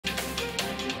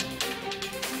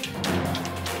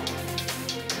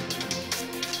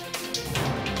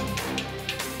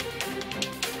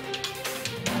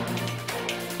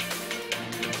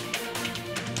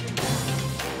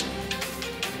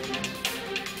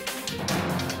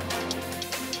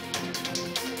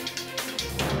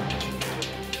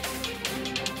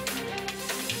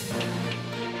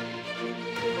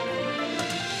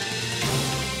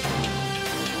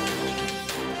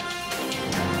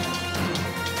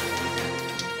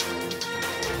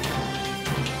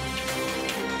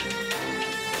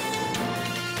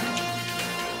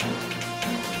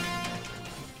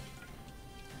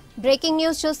Breaking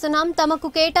news చూస్తున్నాం. తమకు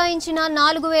కేటాయించిన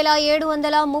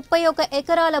 4731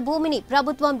 ఎకరాల భూమిని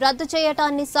ప్రభుత్వం రద్దు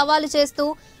చేయటాన్ని సవాలు చేస్తూ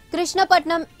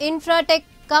కృష్ణపట్నం ఇన్ఫ్రాటెక్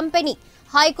కంపెనీ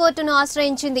హైకోర్టును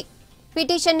ఆశ్రయించింది.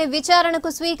 పిటిషన్ని విచారణకు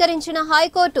స్వీకరించిన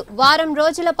హైకోర్టు వారం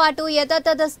రోజుల పాటు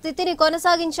యథాతథ స్థితిని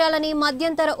కొనసాగించాలని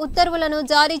మధ్యంతర ఉత్తర్వులను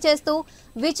జారీ చేస్తూ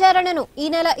విచారణను ఈ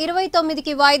నెల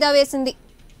 29కి వాయిదా వేసింది.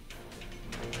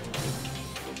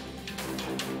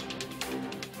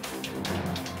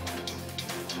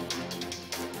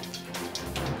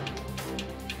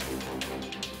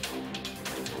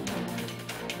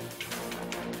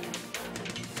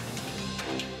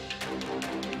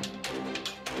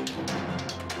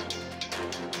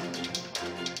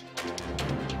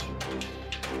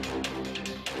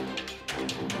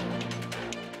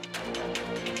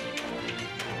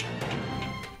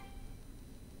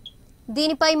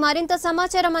 దీనిపై మరింత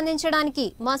సమాచారం అందించడానికి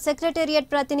మా సెక్రటేరియట్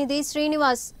ప్రతినిధి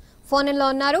శ్రీనివాస్ ఫోన్లో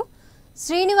ఉన్నారు.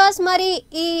 శ్రీనివాస్, మరి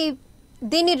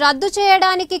దీన్ని రద్దు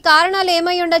చేయడానికి కారణాలు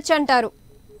ఏమై ఉండొచ్చు అంటారు?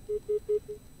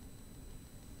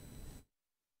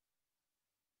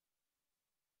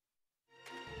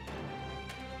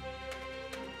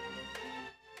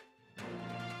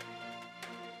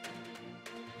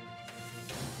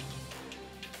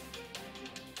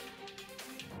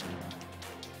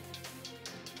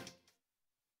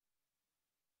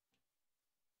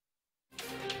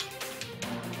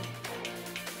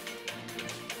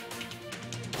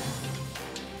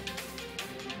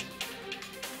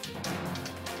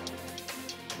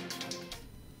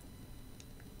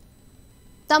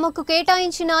 తమకు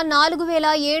కేటాయించిన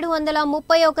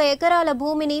 4731 ఎకరాల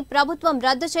భూమిని ప్రభుత్వం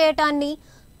రద్దు చేయటాన్ని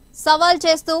సవాల్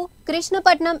చేస్తూ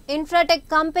కృష్ణపట్నం ఇన్ఫ్రాటెక్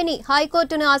కంపెనీ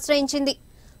హైకోర్టును ఆశ్రయించింది.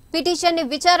 పిటిషన్ని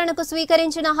విచారణకు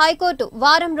స్వీకరించిన హైకోర్టు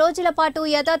వారం రోజుల పాటు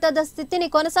యథాతథ స్థితిని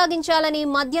కొనసాగించాలని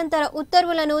మధ్యంతర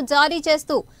ఉత్తర్వులను జారీ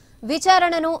చేస్తూ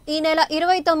విచారణను ఈ నెల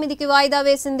 29కి వాయిదా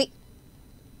వేసింది.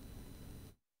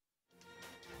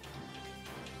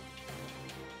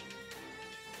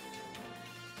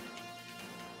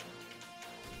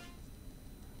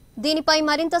 దీనిపై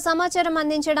మరింత సమాచారం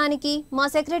అందించడానికి మా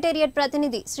సెక్రటేరియట్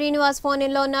ప్రతినిధి శ్రీనివాస్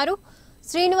ఫోన్లో ఉన్నారు.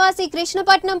 శ్రీనివాస్, ఈ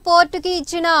కృష్ణపట్నం పోర్టుకి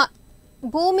ఇచ్చిన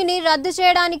భూమిని రద్దు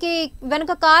చేయడానికి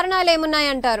వెనుక కారణాలు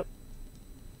ఏమున్నాయంటారు?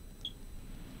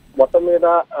 మొత్తం మీద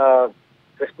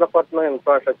కృష్ణపట్నం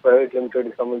ఇన్ఫ్రాస్ట్రక్చర్ ప్రైవేట్ లిమిటెడ్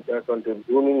కి సంబంధించినటువంటి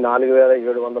భూమిని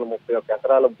 4731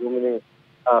 ఎకరాల భూమిని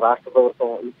రాష్ట్ర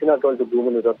ప్రభుత్వం ఇచ్చినటువంటి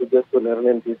భూమిని రద్దు చేస్తూ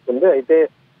నిర్ణయం తీసుకుంది. అయితే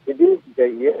ఇది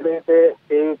ఏదైతే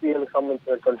కేవీపీఎల్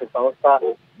సంబంధించినటువంటి సంస్థ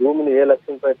భూమిని ఏ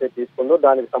లక్ష్యంతో అయితే తీసుకుందో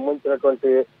దానికి సంబంధించినటువంటి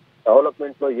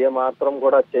డెవలప్మెంట్ లో ఏ మాత్రం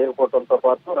కూడా చేయకపోవడంతో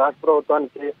పాటు రాష్ట్ర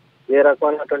ప్రభుత్వానికి ఏ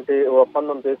రకమైనటువంటి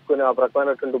ఒప్పందం తీసుకుని ఆ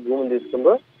రకమైనటువంటి భూమిని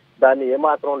తీసుకుందో దాన్ని ఏ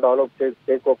మాత్రం డెవలప్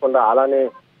చేయకోకుండా అలానే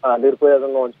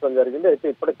నిరుపయోగంగా ఉంచడం జరిగింది. అయితే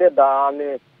ఇప్పటికే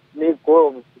దాన్ని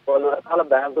కొన్ని రకాల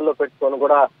బ్యాంకుల్లో పెట్టుకొని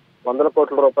కూడా 100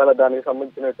 కోట్ల రూపాయల దానికి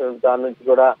సంబంధించినటువంటి దాని నుంచి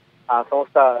కూడా ఆ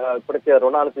సంస్థ ఇప్పటికే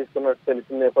రుణాలు తీసుకున్నట్టు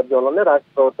తెలిసిన నేపథ్యంలోనే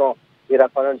రాష్ట్ర ప్రభుత్వం ఈ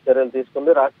రకమైన చర్యలు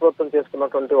తీసుకుంది. రాష్ట్ర ప్రభుత్వం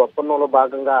చేసుకున్నటువంటి ఒప్పందంలో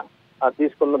భాగంగా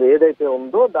తీసుకున్నది ఏదైతే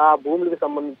ఉందో ఆ భూములకు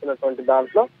సంబంధించినటువంటి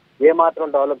దాంట్లో ఏ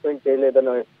మాత్రం డెవలప్మెంట్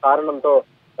చేయలేదనే కారణంతో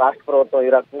రాష్ట్ర ప్రభుత్వం ఈ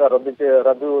రకంగా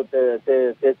రద్దు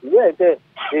చేసింది. అయితే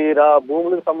ఈ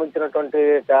భూములకు సంబంధించినటువంటి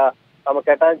తమ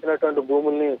కేటాయించినటువంటి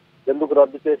భూముల్ని ఎందుకు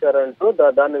రద్దు చేశారంటూ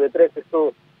దాన్ని వ్యతిరేకిస్తూ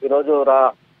ఈ రోజు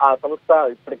ఆ సంస్థ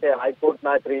ఇప్పటికే హైకోర్టును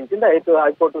ఆశ్రయించింది. అయితే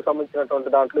హైకోర్టుకు సంబంధించినటువంటి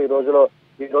దాంట్లో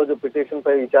ఈ రోజు పిటిషన్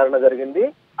పై విచారణ జరిగింది.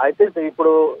 అయితే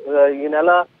ఇప్పుడు ఈ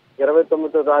నెల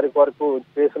 29వ తారీఖు వరకు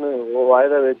కేసును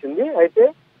వాయిదా వేసింది. అయితే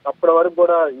అప్పటి వరకు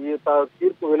కూడా ఈ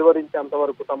తీర్పు వెలువరించేంత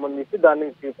వరకు సంబంధించి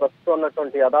దానికి ప్రస్తుతం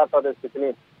ఉన్నటువంటి యథాతథ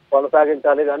స్థితిని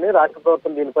కొనసాగించాలి కానీ రాష్ట్ర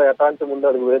ప్రభుత్వం దీనిపై ఎలాంటి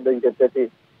ముందడుగు వేద్దని చెప్పేసి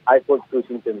హైకోర్టు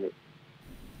సూచించింది.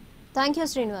 థాంక్యూ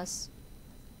శ్రీనివాస్.